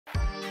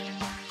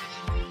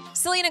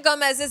Selena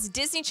Gomez's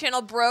Disney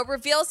Channel bro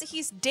reveals that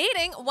he's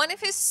dating one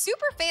of his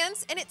super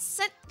fans, and it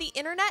sent the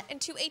internet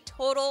into a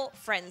total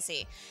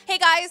frenzy. Hey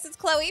guys, it's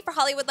Chloe for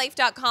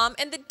HollywoodLife.com,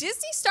 and the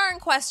Disney star in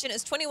question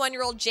is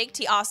 21-year-old Jake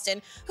T.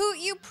 Austin, who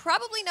you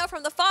probably know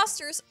from The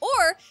Fosters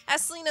or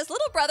as Selena's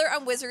little brother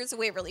on Wizards of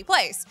Waverly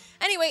Place.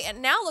 Anyway, it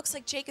now looks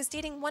like Jake is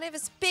dating one of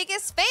his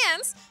biggest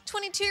fans,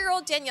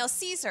 22-year-old Danielle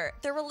Ceaser.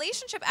 Their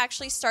relationship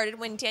actually started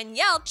when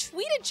Danielle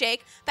tweeted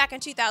Jake back in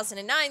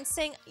 2009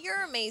 saying,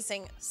 "You're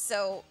amazing,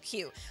 so cute."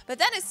 But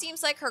then it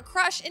seems like her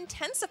crush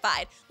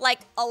intensified,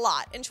 like a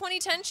lot. In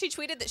 2010, she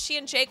tweeted that she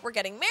and Jake were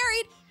getting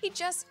married. He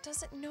just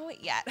doesn't know it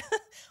yet.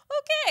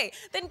 Okay.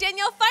 Then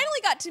Danielle finally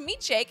got to meet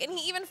Jake, and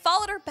he even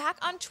followed her back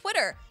on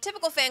Twitter.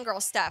 Typical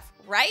fangirl stuff,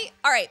 right?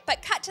 All right,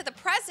 but cut to the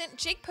present.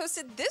 Jake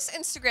posted this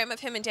Instagram of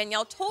him and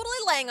Danielle totally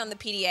laying on the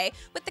PDA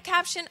with the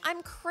caption,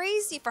 "I'm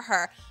crazy for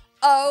her.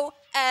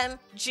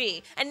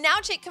 OMG. And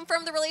now Jake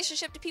confirmed the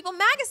relationship to People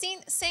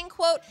magazine, saying,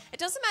 quote, "It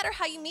doesn't matter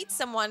how you meet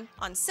someone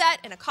on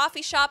set, in a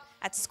coffee shop,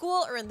 at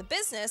school, or in the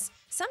business.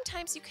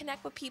 Sometimes you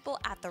connect with people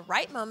at the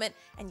right moment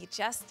and you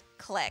just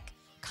click."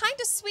 Kind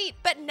of sweet,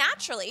 but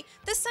naturally,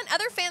 this sent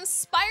other fans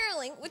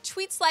spiraling with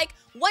tweets like,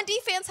 "1D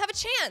fans have a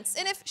chance,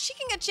 and if she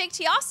can get Jake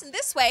T. Austin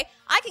this way,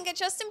 I can get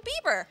Justin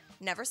Bieber."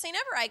 Never say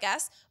never, I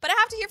guess. But I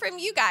have to hear from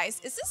you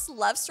guys. Is this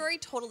love story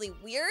totally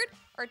weird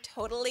or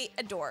totally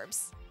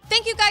adorbs?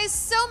 Thank you guys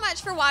so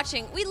much for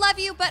watching. We love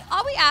you, but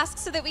all we ask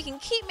so that we can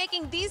keep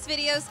making these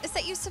videos is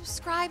that you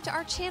subscribe to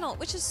our channel,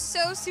 which is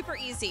so super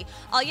easy.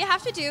 All you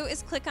have to do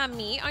is click on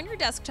me on your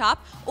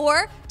desktop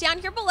or down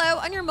here below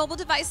on your mobile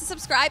device to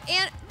subscribe,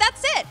 and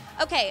that's it.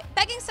 Okay,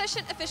 begging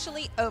session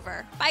officially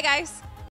over. Bye, guys.